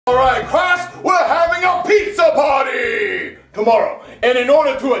Alright, class, we're having a pizza party tomorrow. And in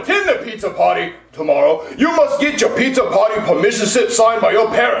order to attend the pizza party tomorrow, you must get your pizza party permission slip signed by your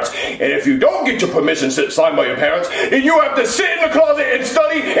parents. And if you don't get your permission slip signed by your parents, then you have to sit in the closet and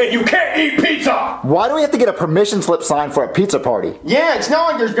study, and you can't eat pizza. Why do we have to get a permission slip signed for a pizza party? Yeah, it's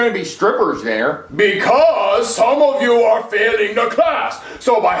not like there's gonna be strippers there. Because some of you are failing the class.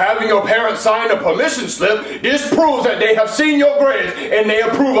 So by having your parents sign a permission slip, this proves that they have seen your grades and they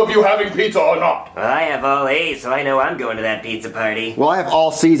approve of you having pizza or not. Well, I have all A's, so I know I'm going to that pizza party. Well, I have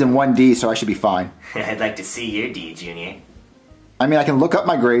all C's and 1 D, so I should be fine. I'd like to see your D, Junior. I mean, I can look up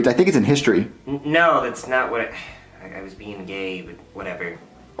my grades. I think it's in history. No, that's not what I was being gay, but whatever.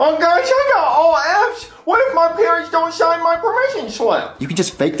 Oh, guys, I got all F's. What if my parents don't sign my permission slip? You can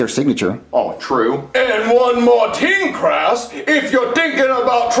just fake their signature. Oh, true. And one more thing, class. If you're thinking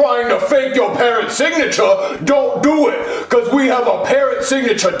about trying to fake your parent's signature, don't do it. Because we have a parent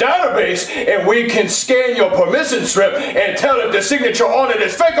signature database, and we can scan your permission slip and tell if the signature on it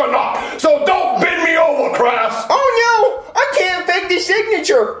is fake or not. So don't bend me over, class. Oh, no, I can't fake the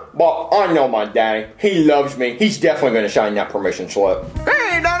signature. But I know my daddy. He loves me. He's definitely going to sign that permission slip.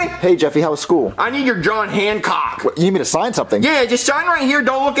 Hey, Daddy. Hey, Jeffy, how was school? I need your John Hancock. What, you need me to sign something? Yeah, just sign right here.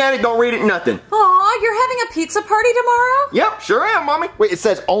 Don't look at it. Don't read it. Nothing. Aw, you're having a pizza party tomorrow? Yep, sure am, Mommy. Wait, it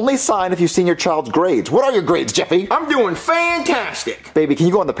says only sign if you've seen your child's grades. What are your grades, Jeffy? I'm doing fantastic. Baby, can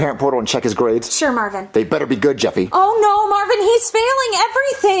you go on the parent portal and check his grades? Sure, Marvin. They better be good, Jeffy. Oh no, Marvin, he's failing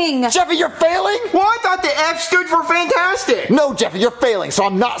everything. Jeffy, you're failing? Well, I thought the F stood for fantastic. No, Jeffy, you're failing, so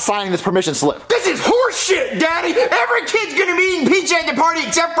I'm not signing this permission slip. This is horse shit, Daddy. Every kid's gonna be eating pizza at the party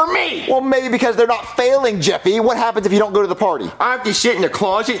except for me. Well, maybe because they're not failing, Jeffy. What happens if you don't go to the party? I have to sit in the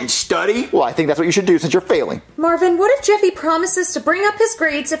closet and study. Well, I think that's what you should do since you're failing. Marvin, what if Jeffy promises to bring up his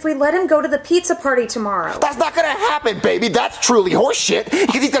grades if we let him go to the pizza party tomorrow? That's not gonna happen, baby. That's truly horse shit.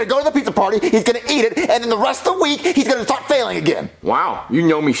 Because he's gonna go to the pizza party, he's gonna eat it, and then the rest of the week, he's gonna start failing again. Wow, you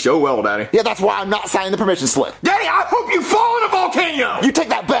know me so well, Daddy. Yeah, that's why I'm not signing the permission slip. Daddy, I hope you fall in a volcano. You take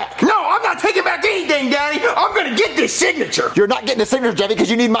that back. No, I'm not taking back anything, Daddy. I'm gonna get this signature. You're not getting the signature, Jeffy, because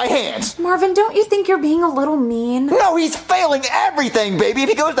you need my hands. Marvin, don't you think you're being a little mean? No, he's failing everything, baby. If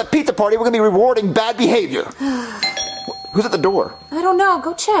he goes to the pizza party, we're gonna be rewarding bad behavior. Who's at the door? I don't know.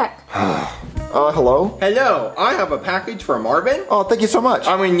 Go check. Hello? Hello, I have a package for Marvin. Oh, thank you so much.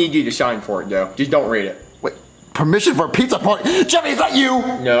 I'm gonna need you to sign for it, though. Just don't read it. Wait, permission for a pizza party? Jeffy, is that you?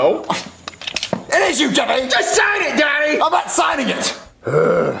 No. It is you, Jeffy! Just sign it, Daddy! I'm not signing it!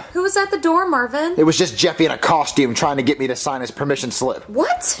 Who was at the door, Marvin? It was just Jeffy in a costume trying to get me to sign his permission slip.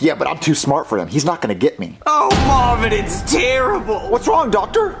 What? Yeah, but I'm too smart for him. He's not gonna get me. Oh, Marvin, it's terrible. What's wrong,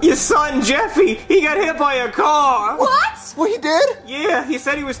 doctor? Your son, Jeffy, he got hit by a car. What? Well, he did? Yeah, he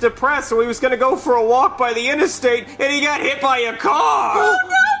said he was depressed, so he was gonna go for a walk by the interstate, and he got hit by a car. Oh, no,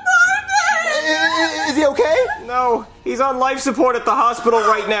 Marvin! Is he okay? No, he's on life support at the hospital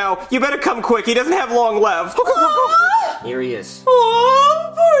right now. You better come quick, he doesn't have long left. Go. Here he is.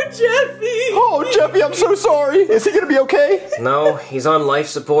 Oh, poor Jeffy. Oh, Jeffy, I'm so sorry. Is he gonna be okay? No, he's on life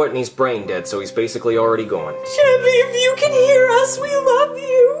support and he's brain dead, so he's basically already gone. Jeffy, if you can hear us, we love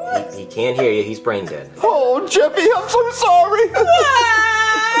you. He can't hear you, he's brain dead. Oh, Jeffy, I'm so sorry.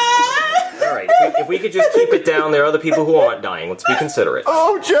 Alright, if we could just keep it down, there are other people who aren't dying. Let's be considerate.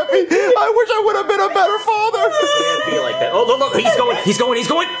 Oh, Jeffy, I wish I would have been a better father. It can't be like that. Oh, look, he's going.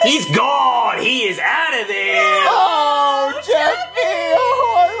 He's gone! He is out of there! Oh, Jeffy!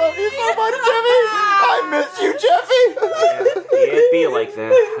 Oh, I love you so much, Jeffy! I miss you, Jeffy! Yeah, it'd be like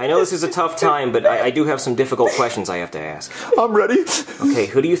that. I know this is a tough time, but I do have some difficult questions I have to ask. I'm ready. Okay,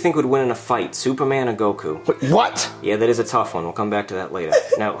 who do you think would win in a fight, Superman or Goku? What? Yeah, that is a tough one. We'll come back to that later.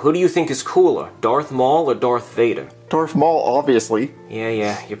 Now, who do you think is cooler, Darth Maul or Darth Vader? Darth Maul, obviously.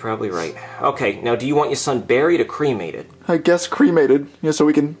 Yeah, you're probably right. Okay, now do you want your son buried or cremated? I guess cremated, so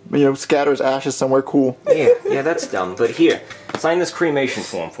we can, scatter his ashes somewhere cool. Yeah, that's dumb, but here, sign this cremation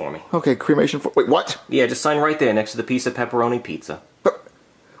form for me. Okay, cremation form. Wait, what? Yeah, just sign right there next to the piece of pepperoni pizza.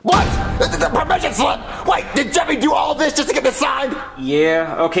 What? The permission slip! Wait, did Jeffy do all of this just to get this signed?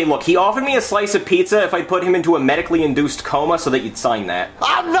 Yeah, okay, look, he offered me a slice of pizza if I put him into a medically induced coma so that you'd sign that.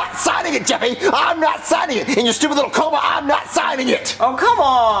 I'm not signing it, Jeffy! I'm not signing it! In your stupid little coma, I'm not signing it! Oh, come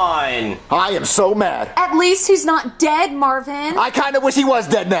on! I am so mad. At least he's not dead, Marvin. I kind of wish he was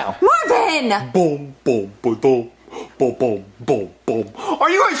dead now. Marvin! Boom, boom, boom, boom. Boom, boom, boom, boom. Are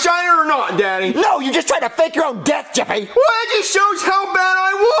you gonna sign it or not, Daddy? No, you just tried to fake your own death, Jeffy! Well, that just shows how bad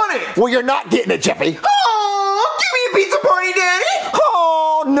I want it! Well, you're not getting it, Jeffy! Oh, give me a pizza party, Daddy!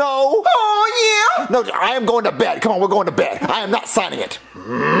 Oh, no! Oh, yeah? No, I am going to bed. Come on, we're going to bed. I am not signing it.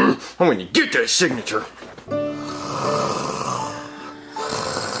 I'm gonna get that signature.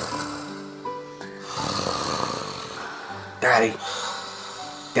 Daddy.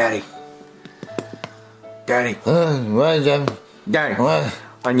 What, Jeff? Daddy. What?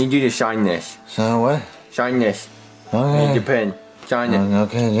 I need you to sign this. So what? Sign this. Okay. Need your pen. Sign it.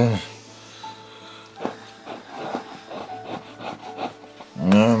 Okay, Jeff.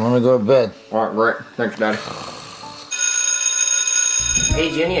 I'm gonna go to bed. Alright, great. Thanks, Daddy. Hey,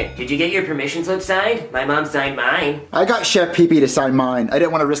 Junior, did you get your permission slip signed? My mom signed mine. I got Chef Pee-Pee to sign mine. I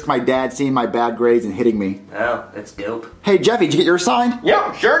didn't want to risk my dad seeing my bad grades and hitting me. Oh, that's dope. Hey, Jeffy, did you get yours signed?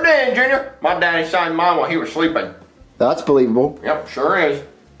 Yep, sure did, Junior. My daddy signed mine while he was sleeping. That's believable. Yep, sure is.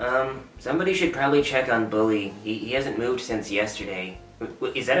 Somebody should probably check on Bully. He hasn't moved since yesterday.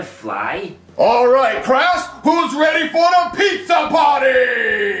 Is that a fly? All right, Crass, who's ready for the pizza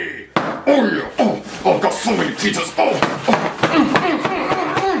party? Oh, yeah. Oh, I've got so many pizzas. Oh!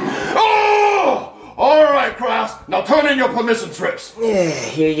 All right, Crass, now turn in your permission slips.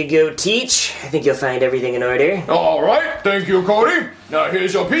 Here you go, Teach. I think you'll find everything in order. All right, thank you, Cody. Now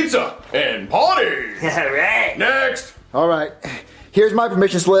here's your pizza and party. All right. Next, All right. Here's my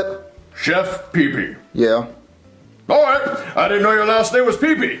permission slip. Chef Pee-Pee. Yeah. All right, I didn't know your last name was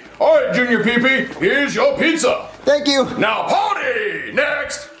Pee-Pee. All right, Junior Pee-Pee, here's your pizza. Thank you. Now party!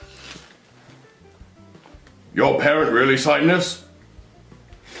 Next! Your parent really signed this?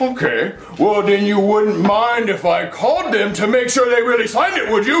 Okay, well then you wouldn't mind if I called them to make sure they really signed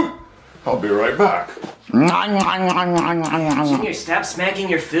it, would you? I'll be right back. Junior, stop smacking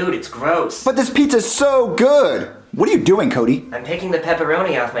your food. It's gross. But this pizza's so good. What are you doing, Cody? I'm taking the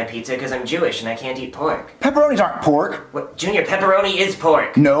pepperoni off my pizza because I'm Jewish and I can't eat pork. Pepperonis aren't pork. What? Junior, pepperoni is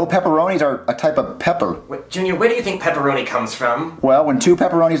pork. No, pepperonis are a type of pepper. What? Junior, where do you think pepperoni comes from? Well, when two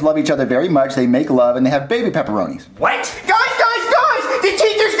pepperonis love each other very much, they make love and they have baby pepperonis. What? Guys! The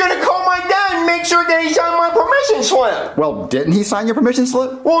teacher's gonna call my dad and make sure that he signed my permission slip. Well, didn't he sign your permission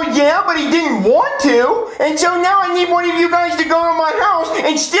slip? Well, yeah, but he didn't want to. And so now I need one of you guys to go to my house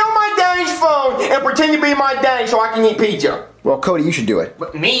and steal my daddy's phone and pretend to be my daddy so I can eat pizza. Well, Cody, you should do it.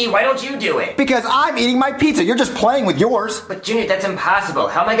 What, me? Why don't you do it? Because I'm eating my pizza. You're just playing with yours. But Junior, that's impossible.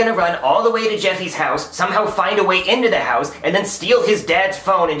 How am I gonna run all the way to Jeffy's house, somehow find a way into the house, and then steal his dad's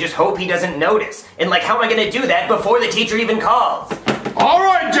phone and just hope he doesn't notice? And like, how am I gonna do that before the teacher even calls? All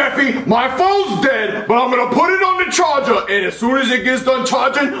right, Jeffy, my phone's dead, but I'm gonna put it on the charger, and as soon as it gets done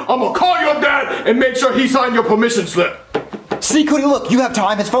charging, I'm gonna call your dad and make sure he signed your permission slip. See, Cody, look, you have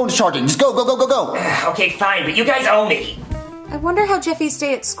time. His phone's charging. Just go. Okay, fine, but you guys owe me. I wonder how Jeffy's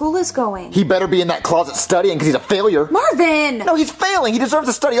day at school is going. He better be in that closet studying because he's a failure. Marvin! No, he's failing. He deserves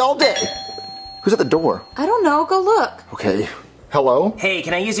to study all day. Who's at the door? I don't know. Go look. Okay. Hello? Hey,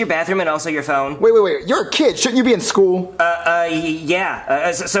 can I use your bathroom and also your phone? Wait. You're a kid. Shouldn't you be in school?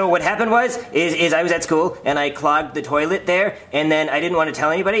 Yeah. So what happened was I was at school and I clogged the toilet there, and then I didn't want to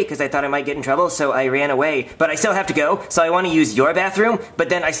tell anybody because I thought I might get in trouble, so I ran away. But I still have to go, so I want to use your bathroom, but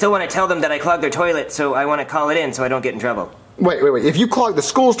then I still want to tell them that I clogged their toilet, so I want to call it in so I don't get in trouble. Wait. If you clogged the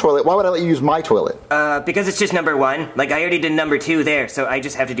school's toilet, why would I let you use my toilet? Because it's just number one. Like, I already did number 2 there, so I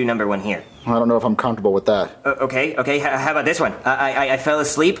just have to do number 1 here. I don't know if I'm comfortable with that. Okay. How about this one? I fell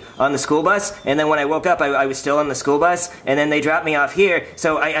asleep on the school bus, and then when I woke up, I was still on the school bus, and then they dropped me off here,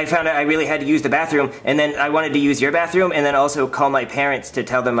 so I found out I really had to use the bathroom, and then I wanted to use your bathroom, and then also call my parents to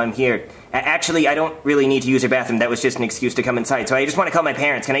tell them I'm here. Actually, I don't really need to use your bathroom. That was just an excuse to come inside, so I just want to call my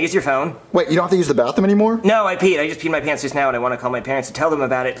parents. Can I use your phone? Wait, you don't have to use the bathroom anymore? No, I peed. I just peed my pants just now, and I want to call my parents to tell them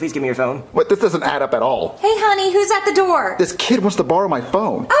about it. Please give me your phone. Wait, this doesn't add up at all. Hey, honey, who's at the door? This kid wants to borrow my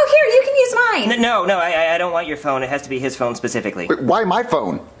phone. Oh, here, you can use mine. No, I don't want your phone. It has to be his phone specifically. Wait, why my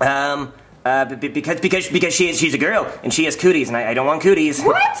phone? Because she's a girl and she has cooties and I don't want cooties.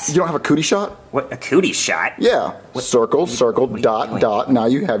 What? You don't have a cootie shot? What, a cootie shot? Yeah. Circle, dot, now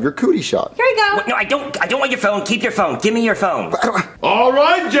you have your cootie shot. Here you go. What? No, I don't want your phone. Keep your phone. Give me your phone. All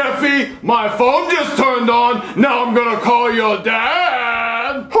right, Jeffy, my phone just turned on. Now I'm gonna call your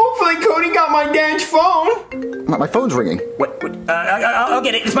dad. Hopefully Cody got my dad's phone. My phone's ringing. What? I'll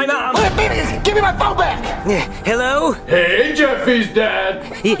get it. It's my mom. Baby, give me my phone back! Hello? Hey, Jeffy's dad.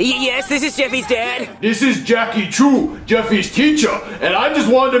 Yes, this is Jeffy's dad. This is Jackie Chu, Jeffy's teacher, and I just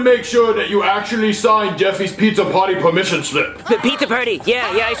wanted to make sure that you actually signed Jeffy's pizza party permission slip. The pizza party.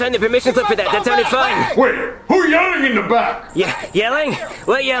 Yeah, I signed the permission slip for that. That sounded fun. Wait, who yelling in the back? Yeah, yelling?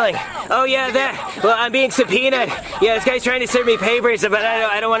 What yelling? Oh, yeah, that. Well, I'm being subpoenaed. Yeah, this guy's trying to serve me papers, but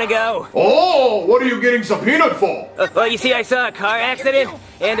I don't want to go. Oh, what are you getting subpoenaed for? Well, you see, I saw a car accident,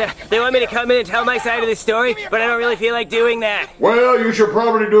 and they want me to come in and tell my side of the story, but I don't really feel like doing that. Well, you should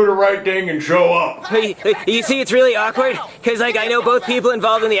probably do the right thing and show up. You see, it's really awkward, because, like, I know both people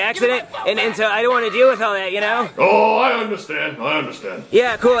involved in the accident, and so I don't want to deal with all that, you know? Oh, I understand.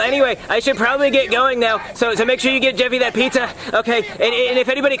 Yeah, cool. Anyway, I should probably get going now, so make sure you get Jeffy that pizza, okay? And if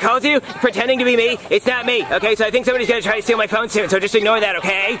anybody calls you, pretending to be me, it's not me, okay? So I think somebody's gonna try to steal my phone soon, so just ignore that,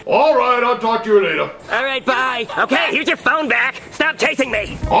 okay? All right, I'll talk to you later. All right, bye. Okay, here's your phone back. Stop chasing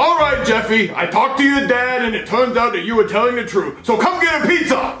me. All right, Jeffy, I talked to your dad, and it turns out that you were telling the truth. So come get a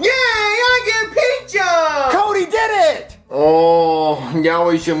pizza. Yay, I get pizza! Cody did it! Oh, that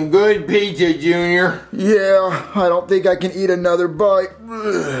was some good pizza, Junior. Yeah, I don't think I can eat another bite.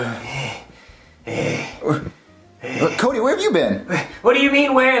 Cody, where have you been? What do you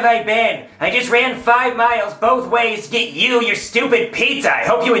mean, where have I been? I just ran 5 miles both ways to get you your stupid pizza. I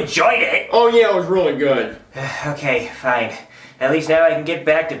hope you enjoyed it. Oh yeah, it was really good. Okay, fine. At least now I can get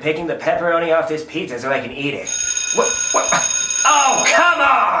back to picking the pepperoni off this pizza so I can eat it. What? Oh, come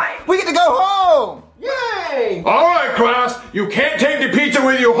on! We get to go home! Yay! All right, class, you can't take the pizza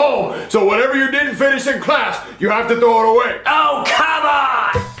with you home, so whatever you didn't finish in class, you have to throw it away. Oh, come on!